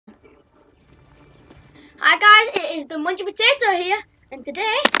Hi guys, it is the Munchy Potato here, and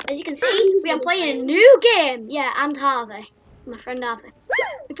today, as you can see, we are playing a new game. Yeah, and Harvey, my friend Harvey.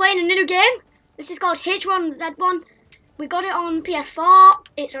 We're playing a new game. This is called H1Z1. We got it on PS4.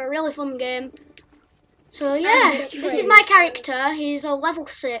 It's a really fun game. So yeah, this is my character. He's a level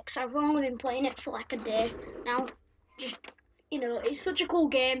 6. I've only been playing it for like a day now. Just, it's such a cool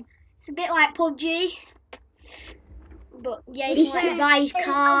game. It's a bit like PUBG. But yeah, you can like buy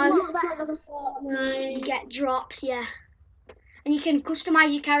cars, you get drops, yeah. And you can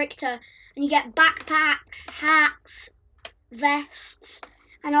customise your character, and you get backpacks, hats, vests,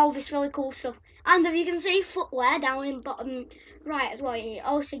 and all this really cool stuff. And if you can see footwear down in bottom right as well, you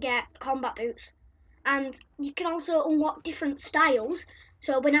also get combat boots. And you can also unlock different styles.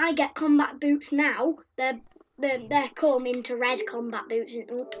 So when I get combat boots now, they're coming to red combat boots.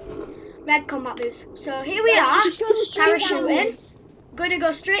 Red combat boots. So here we are, parachuting. Going to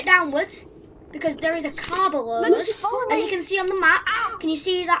go straight downwards because there is a car below us. As you can see on the map, can you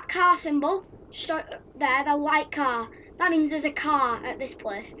see that car symbol? Just there, the white car. That means there's a car at this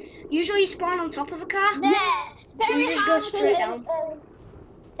place. Usually you spawn on top of a car. So you just go straight down.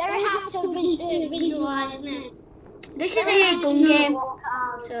 Very hard to visualise, isn't it? This is a gun game.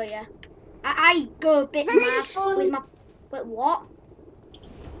 So yeah. I go a bit mad with my... Wait, what?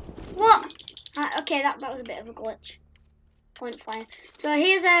 What? Okay, that was a bit of a glitch. Point fire. So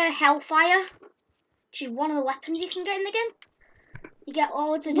here's a Hellfire, which is one of the weapons you can get in the game. You get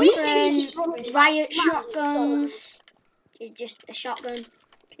loads of different riot shotguns. It's just a shotgun.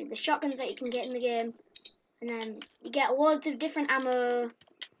 The shotguns that you can get in the game. And then you get loads of different ammo.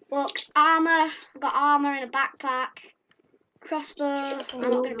 Look, armour. I've got armour in a backpack. Crossbow. I'm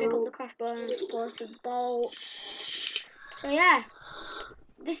not going to pick up the crossbow and explosive bolts. So yeah.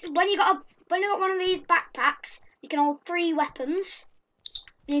 This is when you got one of these backpacks, you can hold 3 weapons,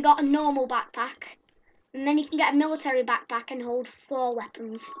 and you got a normal backpack, and then you can get a military backpack and hold 4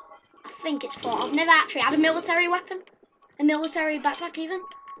 weapons. I think it's 4. I've never actually had a military weapon, a military backpack even.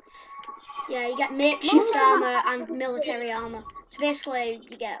 Yeah, you get makeshift armor and military armor. So basically,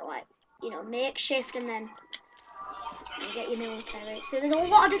 you get like makeshift, and then you get your military. So there's a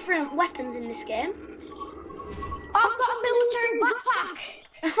lot of different weapons in this game. I've got a military backpack.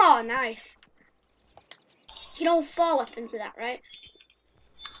 Oh, nice. You can hold 4 weapons with that, right?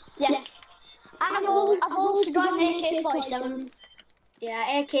 Yeah. And I've also got an AK-47.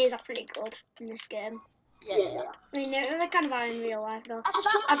 Yeah, AKs are pretty good in this game. Yeah. I mean, they're kind of bad in real life, though.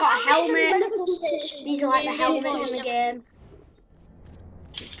 I got a helmet. These are like the helmets in the game.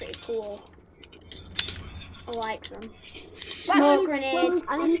 It's pretty cool. I like them. Smoke grenades.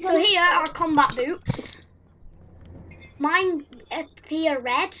 So here are combat boots. Mine appear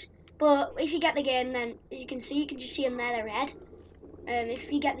red, but if you get the game, then as you can just see them there, they're red.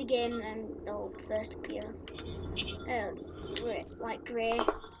 If you get the game, then they'll first appear like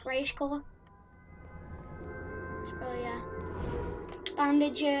greyish colour. So yeah,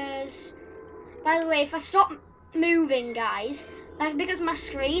 bandages. By the way, if I stop moving, guys, that's because my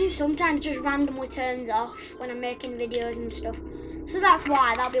screen sometimes just randomly turns off when I'm making videos and stuff. So that's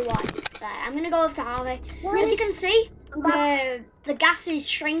why. That'll be why. Right, I'm gonna go over to Harvey. As you can see, the gas is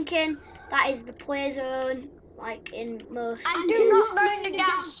shrinking. That is the play zone, like in most. I do not burn the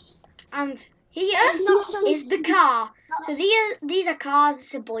gas. And here is the car. So these are cars.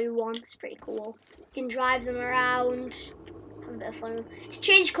 It's a blue one. It's pretty cool. You can drive them around. Have a bit of fun with them. It's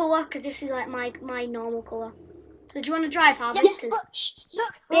changed colour because this is like my normal colour. So do you want to drive, Harvey? Yeah,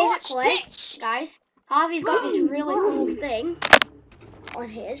 look, basically, guys, Harvey's got this really cool thing on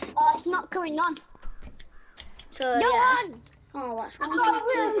his. Oh, it's not coming on. So Go on. Oh, that's I've got a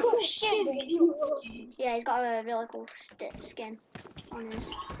really cool skin. Yeah, he's got a really cool skin on his.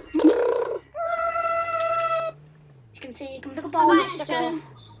 As you can see, you can pick up all this stuff.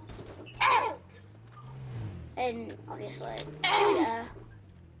 And obviously, yeah.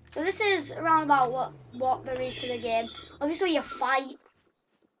 So this is around about what there is to the game. Obviously, you fight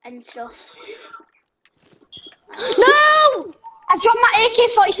and stuff. No! I dropped my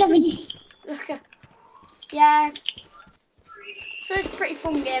AK-47. Okay. Yeah. So it's a pretty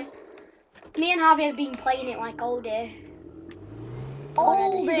fun game. Me and Harvey have been playing it like all day.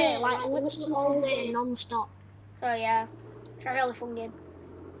 All day, like literally all day, non-stop. So yeah, it's a really fun game.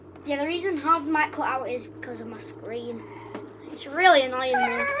 Yeah, the reason Harvey might cut out is because of my screen. It's really annoying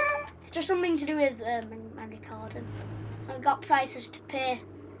though. It's just something to do with my recording. I've got prices to pay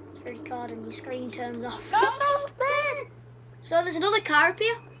for recording. Your screen turns off. So there's another car up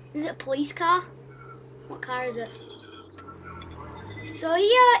here. Is it a police car? What car is it? So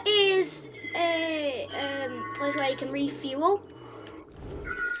here is a place where you can refuel.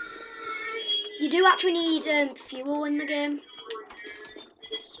 You do actually need fuel in the game.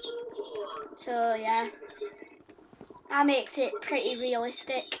 So yeah, that makes it pretty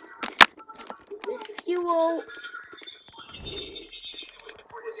realistic. With fuel.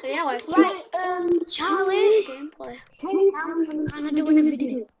 So yeah, let's Right, Charlie. Gameplay. Take down from kind of doing a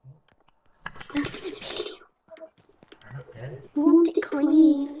video. Want it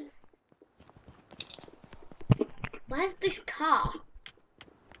clean. Where's this car?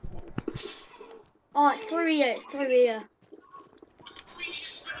 Oh, it's through here. It's through here.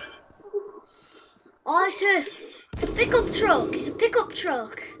 Oh, it's a pickup truck. It's a pickup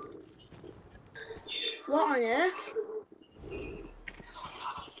truck. What on earth?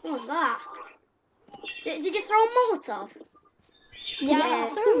 What was that? Did you throw a Molotov? Yeah, I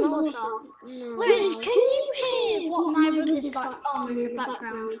threw a Molotov. No. Liz, can you hear what my brother's got on in the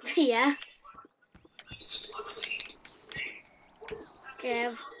background? Yeah. Okay,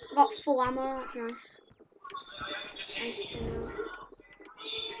 I've got full ammo. That's nice. Nice to know.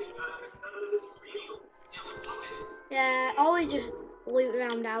 Yeah, always just loot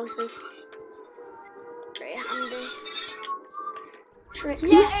around houses. Pretty handy. Trick.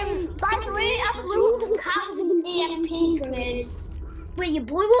 Yeah, by the way, I blew the cars in EMP grenades. Wait, you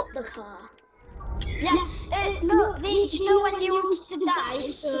blew up the car? Yeah, no, you know when you wanted to die,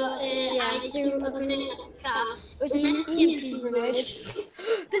 so I threw a grenade at the car. It was an EMP grenade.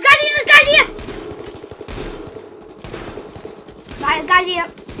 This guy's here! This guy's here! Right, guy's here.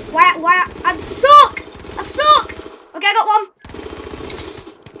 Where? I suck! I suck! Okay, I got one.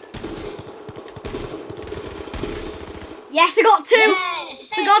 Yes, I got two.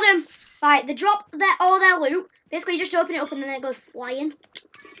 Yes, We got him. Right, they drop all their loot. Basically, you just open it up and then it goes flying.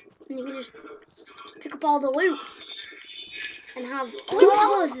 And you can just pick up all the loot. And have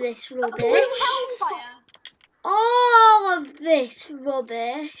all of this rubbish. All of this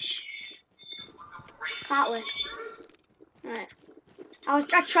rubbish. Can't we? Right.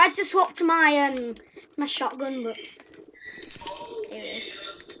 I tried to swap to my my shotgun, but here it is.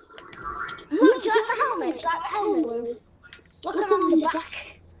 Look, like the helmet, Lou. Look on the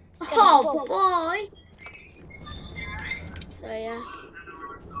back. Oh boy. So yeah.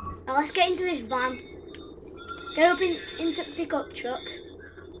 Now let's get into this van. Get up into the pickup truck.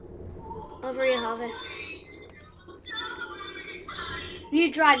 Over here, Harvey.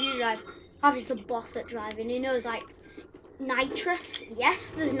 You drive. Harvey's the boss at driving. He knows like nitrous.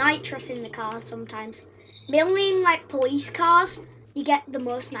 Yes, there's nitrous in the cars sometimes. Mainly in like police cars, you get the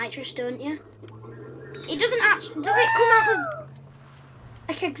most nitrous, don't you? It doesn't actually. Does it come out the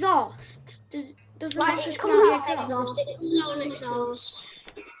like exhaust? Does the nitrous come out the exhaust? No, an exhaust.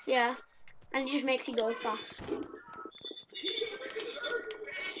 Yeah, and it just makes you go fast.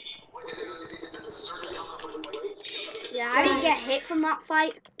 Yeah, I didn't get hit from that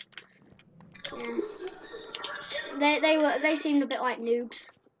fight. Yeah. They seemed a bit like noobs.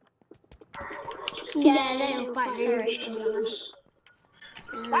 Yeah, they were quite serious to be honest.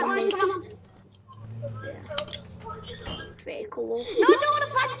 Pretty cool. No, I don't want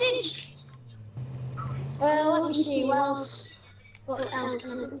to bandage! Let me see, what else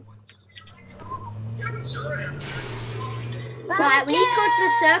can I do? Right, we need to go to the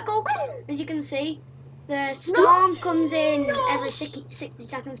circle. As you can see, the storm comes in every 60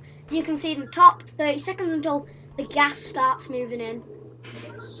 seconds. As you can see in the top, 30 seconds until the gas starts moving in.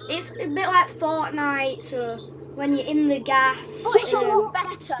 It's a bit like Fortnite, so when you're in the gas... Oh, it's a lot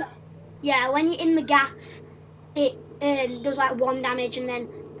better. Yeah, when you're in the gas, it does like 1 damage, and then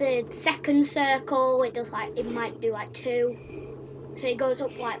the second circle, it might do like 2. So it goes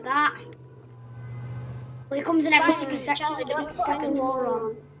up like that. Well, it comes in every 60 seconds.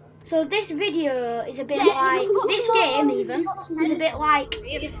 So this video is a bit like, this game even, is a bit like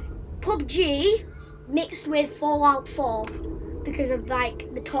PUBG mixed with Fallout 4 because of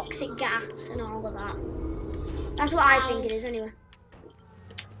like the toxic gas and all of that. That's what I think it is anyway.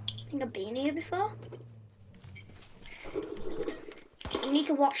 I think I've been here before. I need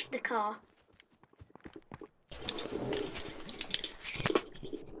to watch the car.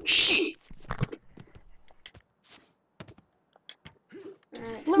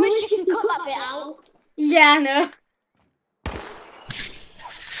 Right. I wish you could cut that bit out. Yeah, I know.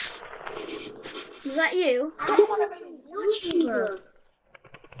 Was that you? I want to be a YouTuber.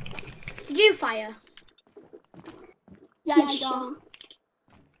 Did you fire? Yeah, I don't.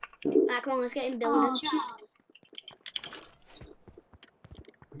 Right, come on, let's get in building.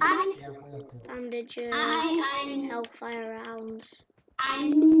 Bandages, hellfire rounds. I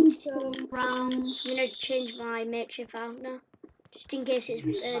need some rounds. I'm gonna change my makeshift round now, just in case it's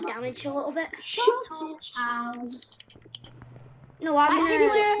damaged a little bit. Shut up, Charles. No, I'm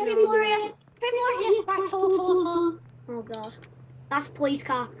gonna. People Yeah, right, follow. Oh god. That's a police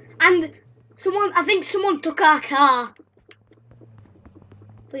car. And someone, I think someone took our car.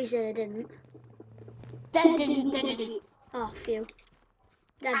 Please say they didn't. They didn't. Oh, phew.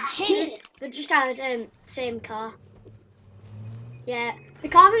 I hate it. They just had same car. Yeah. The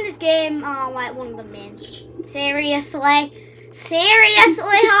cars in this game are like one of the main. Seriously? Seriously,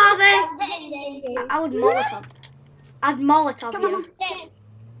 Harvey? I would Molotov. I'd Molotov you.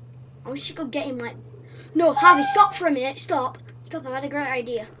 I wish you could get him like... No, Harvey, stop for a minute. Stop. Stop, I've had a great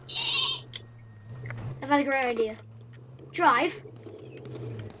idea. I've had a great idea. Drive.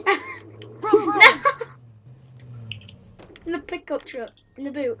 No! In the pickup truck. In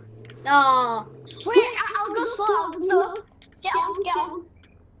the boot. Oh. Wait, I'll go slow. No. Get on.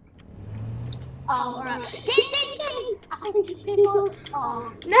 Oh, alright. Get in. I think it's people.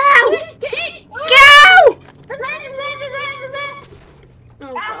 Oh. No! Get in. Go!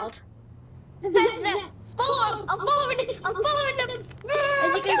 Oh god. I'm following them.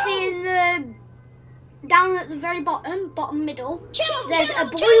 As you can see in the down at the very bottom middle, there's a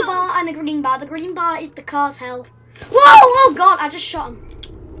blue bar and a green bar. The green bar is the car's health. Whoa! Oh god! I just shot him.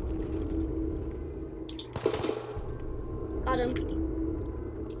 Got him.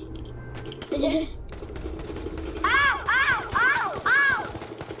 Ow!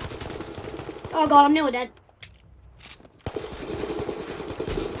 Oh god! I'm nearly dead.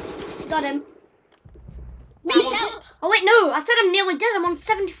 Got him. Need help. Oh wait, no! I said I'm nearly dead. I'm on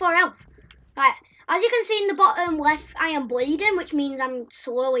 74 health. Right. As you can see in the bottom left, I am bleeding, which means I'm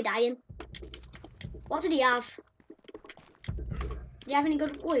slowly dying. What did he have? Did he have any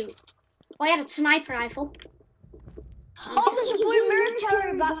good loot? Oh, he had a sniper rifle. Oh, there's a blue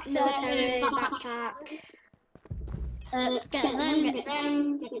military backpack. Military backpack. Get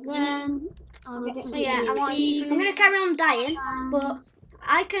them. So yeah, I'm gonna carry on dying, but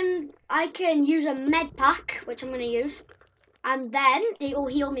I can use a med pack, which I'm gonna use, and then it will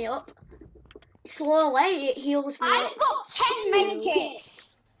heal me up. Slowly, it heals me up. I've got 10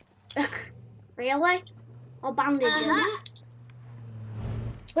 medkits. Really? Or bandages?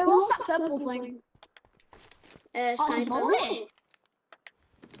 Wait, what's that purple thing? Sniper. Bullet.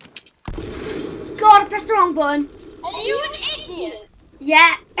 God, I pressed the wrong button. Are you an idiot?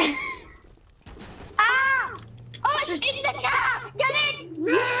 Yeah. Ah! Oh, it's in the car! Get in!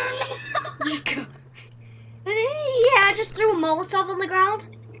 Yeah, I just threw a Molotov on the ground.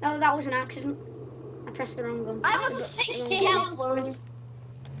 Oh, that was an accident. I pressed the wrong button. I have 60 health, Lawrence.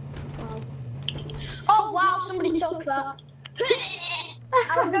 Wow. Oh wow, somebody took that. I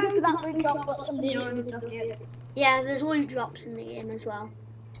was going for that loot drop, but somebody already took it. Yeah, there's loot drops in the game as well.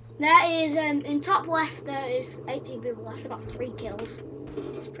 There is, in top left, there is 18 people left. I got 3 kills.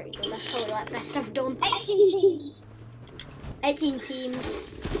 That's pretty good. That's probably like best I've done. 18 teams. 18 teams.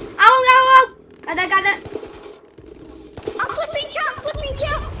 Ow! Got that. I'm flipping cap.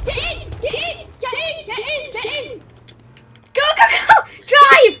 Get in. Go!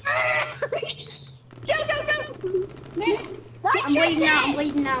 Drive! Go. I'm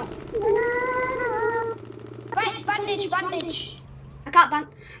bleeding out. Right, bandage. I can't ban.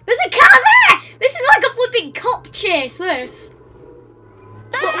 There's a car there! This is like a flipping cop chase, this.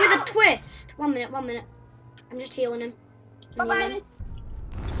 But with a twist. 1 minute. I'm just healing him. Bye-bye.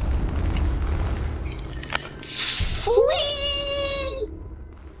 Flee!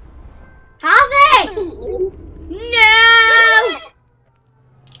 Harvey! No!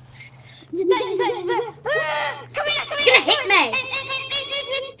 Come here! You're gonna hit me!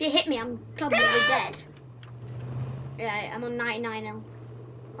 If you hit me, I'm probably dead. Yeah, I'm on 99 now.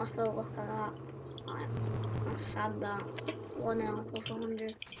 Also, look at that. That's sad, that. 1 now, plus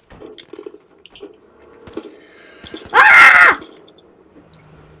 100. Ah!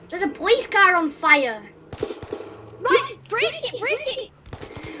 There's a police car on fire. Right, break it!